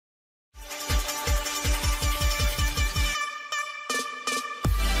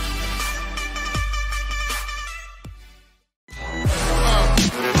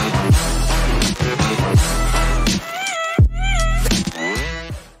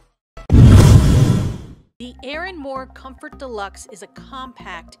Air & More Comfort Deluxe is a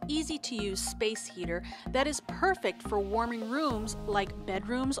compact, easy-to-use space heater that is perfect for warming rooms like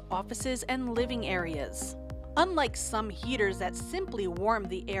bedrooms, offices, and living areas. Unlike some heaters that simply warm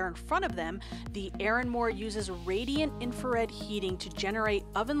the air in front of them, the Air & More uses radiant infrared heating to generate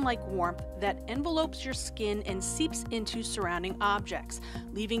oven-like warmth that envelopes your skin and seeps into surrounding objects,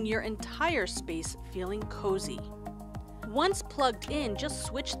 leaving your entire space feeling cozy. Once plugged in, just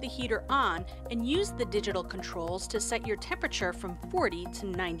switch the heater on and use the digital controls to set your temperature from 40 to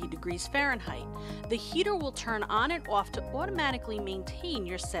 90 degrees Fahrenheit. The heater will turn on and off to automatically maintain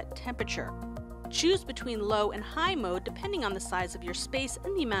your set temperature. Choose between low and high mode depending on the size of your space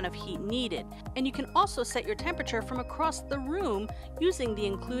and the amount of heat needed. And you can also set your temperature from across the room using the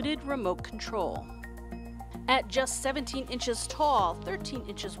included remote control. At just 17 inches tall, 13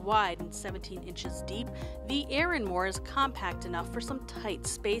 inches wide, and 17 inches deep, the Air & More is compact enough for some tight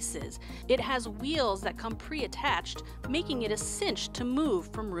spaces. It has wheels that come pre-attached, making it a cinch to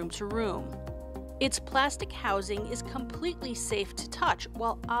move from room to room. Its plastic housing is completely safe to touch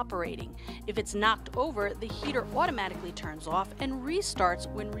while operating. If it's knocked over, the heater automatically turns off and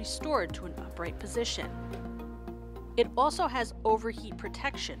restarts when restored to an upright position. It also has overheat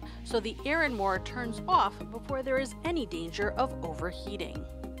protection, so the Air & More turns off before there is any danger of overheating.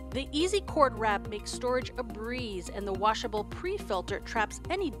 The Easy Cord Wrap makes storage a breeze, and the washable pre-filter traps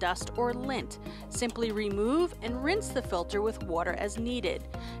any dust or lint. Simply remove and rinse the filter with water as needed.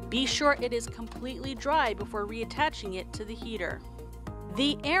 Be sure it is completely dry before reattaching it to the heater.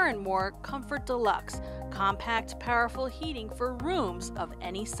 The Air & More Comfort Deluxe, compact, powerful heating for rooms of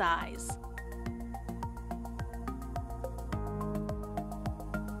any size.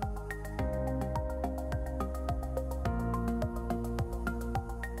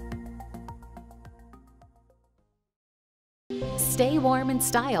 Stay warm in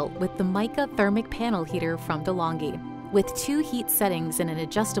style with the Mica Thermic Panel Heater from DeLonghi. With 2 heat settings and an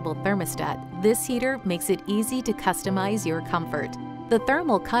adjustable thermostat, this heater makes it easy to customize your comfort. The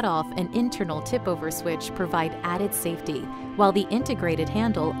thermal cutoff and internal tip-over switch provide added safety, while the integrated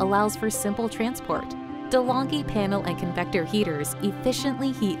handle allows for simple transport. DeLonghi panel and convector heaters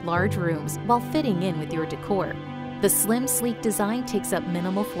efficiently heat large rooms while fitting in with your decor. The slim, sleek design takes up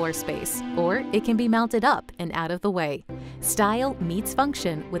minimal floor space, or it can be mounted up and out of the way. Style meets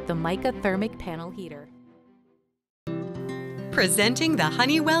function with the Mica Thermic Panel Heater. Presenting the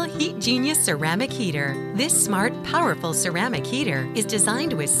Honeywell Heat Genius Ceramic Heater. This smart, powerful ceramic heater is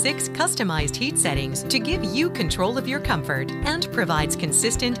designed with 6 customized heat settings to give you control of your comfort and provides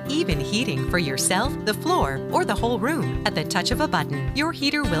consistent, even heating for yourself, the floor, or the whole room at the touch of a button. Your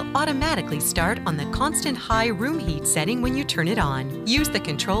heater will automatically start on the constant high room heat setting when you turn it on. Use the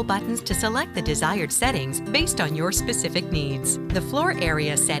control buttons to select the desired settings based on your specific needs. The floor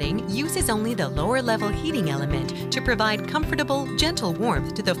area setting uses only the lower level heating element to provide comfortable, gentle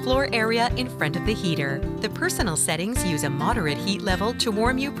warmth to the floor area in front of the heater. The personal settings use a moderate heat level to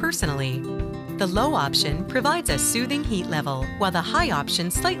warm you personally. The low option provides a soothing heat level, while the high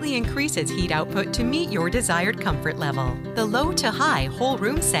option slightly increases heat output to meet your desired comfort level. The low to high whole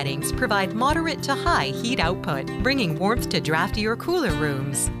room settings provide moderate to high heat output, bringing warmth to drafty or cooler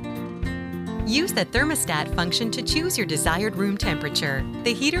rooms. Use the thermostat function to choose your desired room temperature.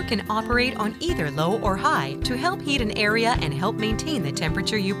 The heater can operate on either low or high to help heat an area and help maintain the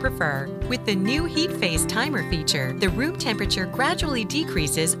temperature you prefer. With the new heat phase timer feature, the room temperature gradually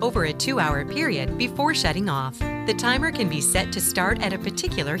decreases over a 2-hour period before shutting off. The timer can be set to start at a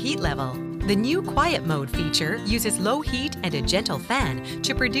particular heat level. The new Quiet Mode feature uses low heat and a gentle fan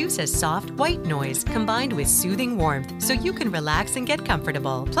to produce a soft white noise combined with soothing warmth so you can relax and get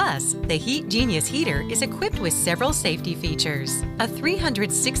comfortable. Plus, the Heat Genius heater is equipped with several safety features. A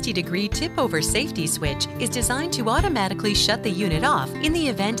 360-degree tip-over safety switch is designed to automatically shut the unit off in the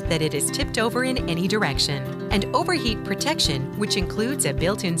event that it is tipped over in any direction. And overheat protection, which includes a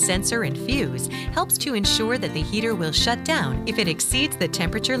built-in sensor and fuse, helps to ensure that the heater will shut down if it exceeds the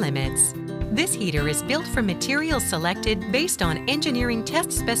temperature limits. This heater is built from materials selected based on engineering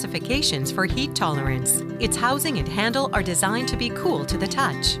test specifications for heat tolerance. Its housing and handle are designed to be cool to the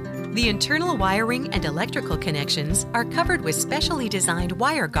touch. The internal wiring and electrical connections are covered with specially designed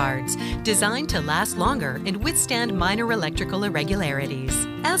wire guards designed to last longer and withstand minor electrical irregularities.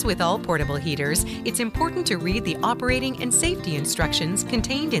 As with all portable heaters, it's important to read the operating and safety instructions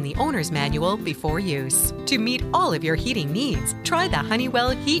contained in the owner's manual before use. To meet all of your heating needs, try the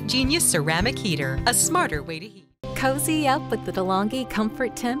Honeywell Heat Genius Ceramic Heater, a smarter way to heat. Cozy up with the DeLonghi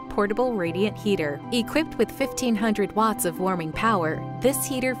Comfort Temp Portable Radiant Heater. Equipped with 1,500 watts of warming power, this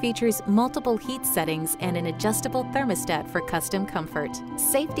heater features multiple heat settings and an adjustable thermostat for custom comfort.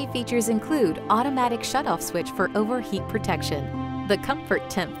 Safety features include automatic shutoff switch for overheat protection. The Comfort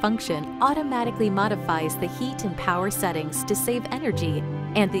Temp function automatically modifies the heat and power settings to save energy,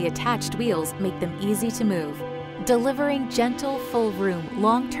 and the attached wheels make them easy to move. Delivering gentle, full room,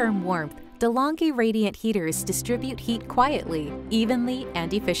 long-term warmth, DeLonghi Radiant Heaters distribute heat quietly, evenly,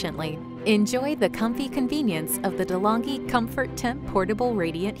 and efficiently. Enjoy the comfy convenience of the DeLonghi Comfort Temp Portable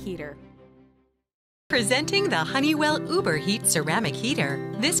Radiant Heater. Presenting the Honeywell UberHeat Ceramic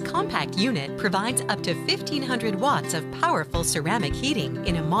Heater. This compact unit provides up to 1,500 watts of powerful ceramic heating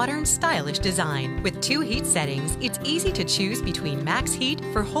in a modern, stylish design. With 2 heat settings, it's easy to choose between max heat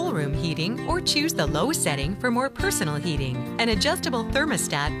for whole room heating or choose the low setting for more personal heating. An adjustable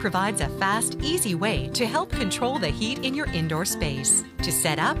thermostat provides a fast, easy way to help control the heat in your indoor space. To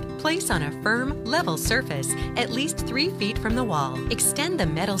set up, place on a firm, level surface at least 3 feet from the wall. Extend the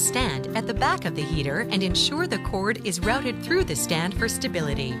metal stand at the back of the heater and ensure the cord is routed through the stand for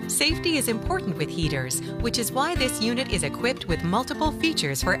stability. Safety is important with heaters, which is why this unit is equipped with multiple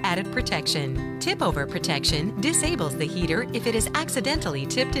features for added protection. Tip-over protection disables the heater if it is accidentally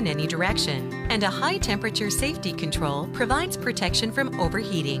tipped in any direction, and a high-temperature safety control provides protection from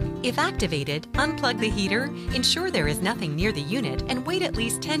overheating. If activated, unplug the heater, ensure there is nothing near the unit, and wait at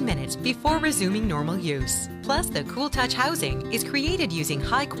least 10 minutes before resuming normal use. Plus, the Cool Touch housing is created using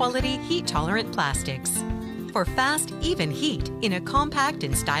high-quality, heat-tolerant plastics. For fast, even heat in a compact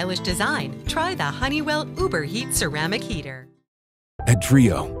and stylish design, try the Honeywell UberHeat Ceramic Heater. At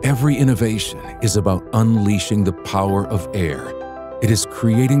Trio, every innovation is about unleashing the power of air. It is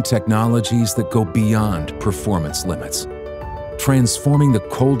creating technologies that go beyond performance limits, transforming the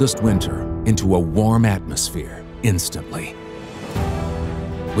coldest winter into a warm atmosphere instantly.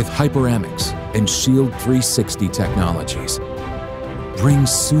 With Hyperamics and Shield 360 technologies, bring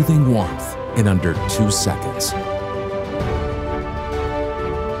soothing warmth in under 2 seconds.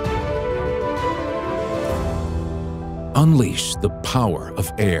 Unleash the power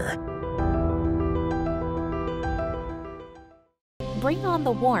of air. Bring on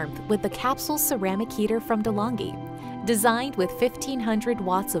the warmth with the Capsule Ceramic Heater from DeLonghi. Designed with 1,500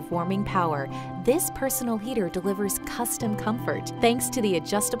 watts of warming power, this personal heater delivers custom comfort thanks to the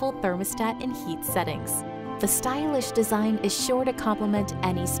adjustable thermostat and heat settings. The stylish design is sure to complement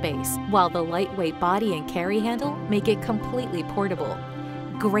any space, while the lightweight body and carry handle make it completely portable.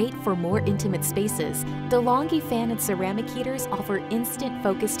 Great for more intimate spaces, DeLonghi fan and ceramic heaters offer instant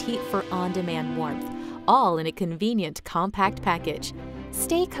focused heat for on-demand warmth, all in a convenient compact package.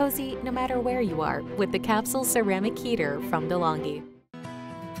 Stay cozy no matter where you are with the Capsule Ceramic Heater from DeLonghi.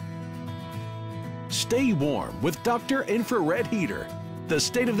 Stay warm with Dr. Infrared Heater, the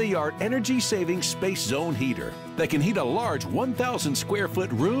state-of-the-art energy-saving space zone heater that can heat a large 1,000 square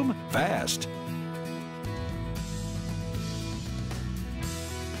foot room fast.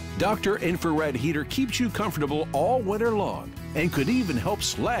 Dr. Infrared Heater keeps you comfortable all winter long and could even help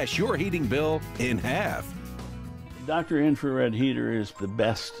slash your heating bill in half. Dr. Infrared Heater is the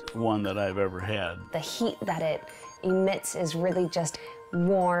best one that I've ever had. The heat that it emits is really just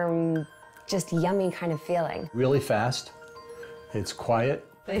warm, just yummy kind of feeling. Really fast, it's quiet.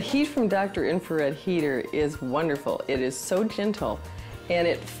 The heat from Dr. Infrared Heater is wonderful. It is so gentle and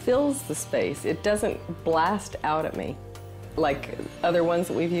it fills the space. It doesn't blast out at me like other ones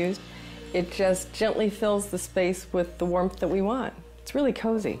that we've used. It just gently fills the space with the warmth that we want. It's really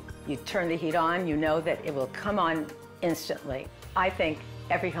cozy. You turn the heat on, you know that it will come on instantly. I think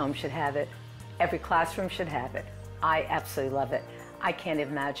every home should have it. Every classroom should have it. I absolutely love it. I can't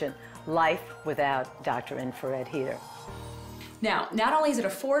imagine life without Dr. Infrared Heater. Now, not only is it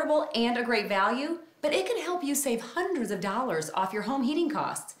affordable and a great value, but it can help you save hundreds of dollars off your home heating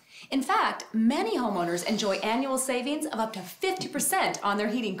costs. In fact, many homeowners enjoy annual savings of up to 50% on their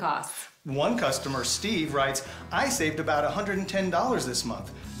heating costs. One customer, Steve, writes, "I saved about $110 this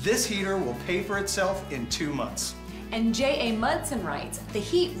month. This heater will pay for itself in 2 months." And J.A. Mudson writes, "The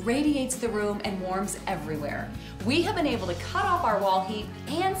heat radiates the room and warms everywhere. We have been able to cut off our wall heat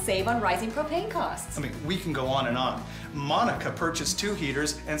and save on rising propane costs." I mean, we can go on and on. Monica purchased 2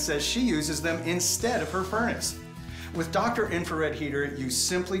 heaters and says she uses them instead of her furnace. With Dr. Infrared Heater, you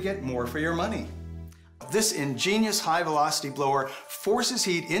simply get more for your money. This ingenious high-velocity blower forces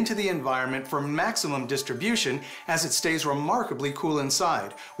heat into the environment for maximum distribution as it stays remarkably cool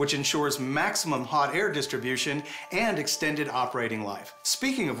inside, which ensures maximum hot air distribution and extended operating life.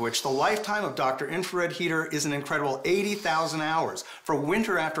 Speaking of which, the lifetime of Dr. Infrared Heater is an incredible 80,000 hours for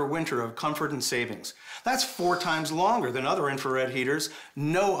winter after winter of comfort and savings. That's 4 times longer than other infrared heaters.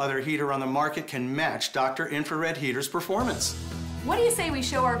 No other heater on the market can match Dr. Infrared Heater's performance. What do you say we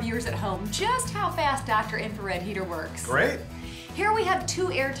show our viewers at home just how fast Dr. Infrared Heater works? Great. Here we have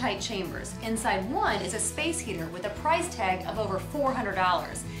 2 airtight chambers. Inside one is a space heater with a price tag of over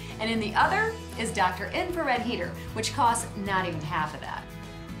 $400. And in the other is Dr. Infrared Heater, which costs not even half of that.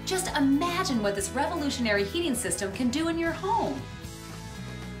 Just imagine what this revolutionary heating system can do in your home.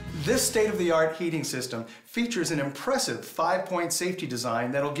 This state-of-the-art heating system features an impressive 5-point safety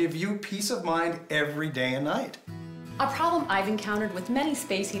design that'll give you peace of mind every day and night. A problem I've encountered with many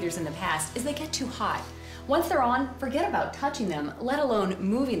space heaters in the past is they get too hot. Once they're on, forget about touching them, let alone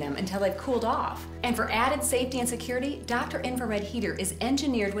moving them until they've cooled off. And for added safety and security, Dr. Infrared Heater is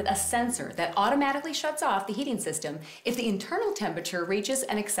engineered with a sensor that automatically shuts off the heating system if the internal temperature reaches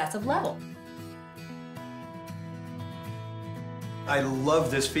an excessive level. I love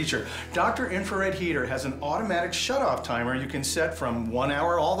this feature. Dr. Infrared Heater has an automatic shut-off timer you can set from 1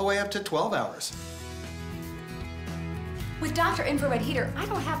 hour all the way up to 12 hours. With Dr. Infrared Heater, I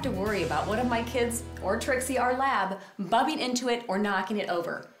don't have to worry about one of my kids, or Trixie, our lab, bumping into it or knocking it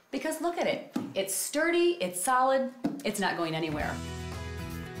over. Because look at it. It's sturdy, it's solid, it's not going anywhere.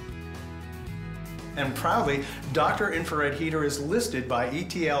 And proudly, Dr. Infrared Heater is listed by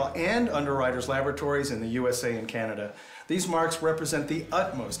ETL and Underwriters Laboratories in the USA and Canada. These marks represent the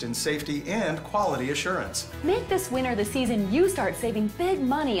utmost in safety and quality assurance. Make this winter the season you start saving big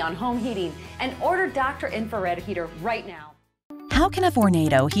money on home heating and order Dr. Infrared Heater right now. How can a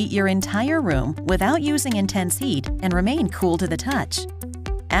Vornado heat your entire room without using intense heat and remain cool to the touch?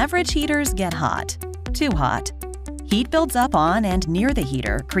 Average heaters get hot, too hot. Heat builds up on and near the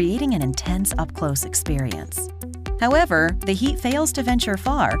heater, creating an intense up-close experience. However, the heat fails to venture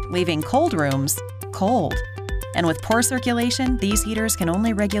far, leaving cold rooms cold. And with poor circulation, these heaters can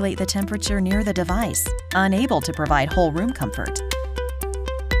only regulate the temperature near the device, unable to provide whole room comfort.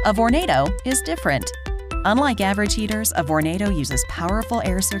 A Vornado is different. Unlike average heaters, a Vornado uses powerful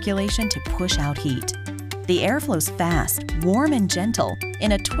air circulation to push out heat. The air flows fast, warm and gentle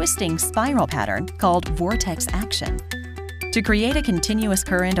in a twisting spiral pattern called vortex action. To create a continuous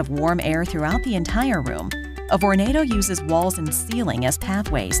current of warm air throughout the entire room, a Vornado uses walls and ceiling as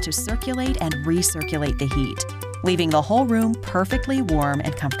pathways to circulate and recirculate the heat, leaving the whole room perfectly warm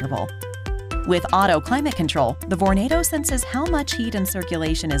and comfortable. With auto climate control, the Vornado senses how much heat and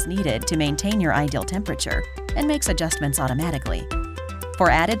circulation is needed to maintain your ideal temperature and makes adjustments automatically.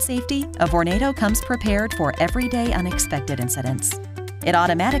 For added safety, a Vornado comes prepared for everyday unexpected incidents. It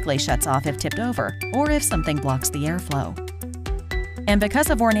automatically shuts off if tipped over or if something blocks the airflow. And because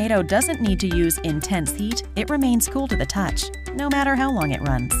a Vornado doesn't need to use intense heat, it remains cool to the touch, no matter how long it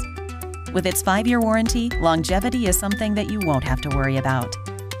runs. With its 5-year warranty, longevity is something that you won't have to worry about.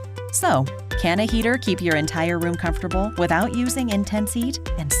 So, can a heater keep your entire room comfortable without using intense heat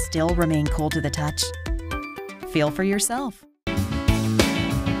and still remain cool to the touch? Feel for yourself.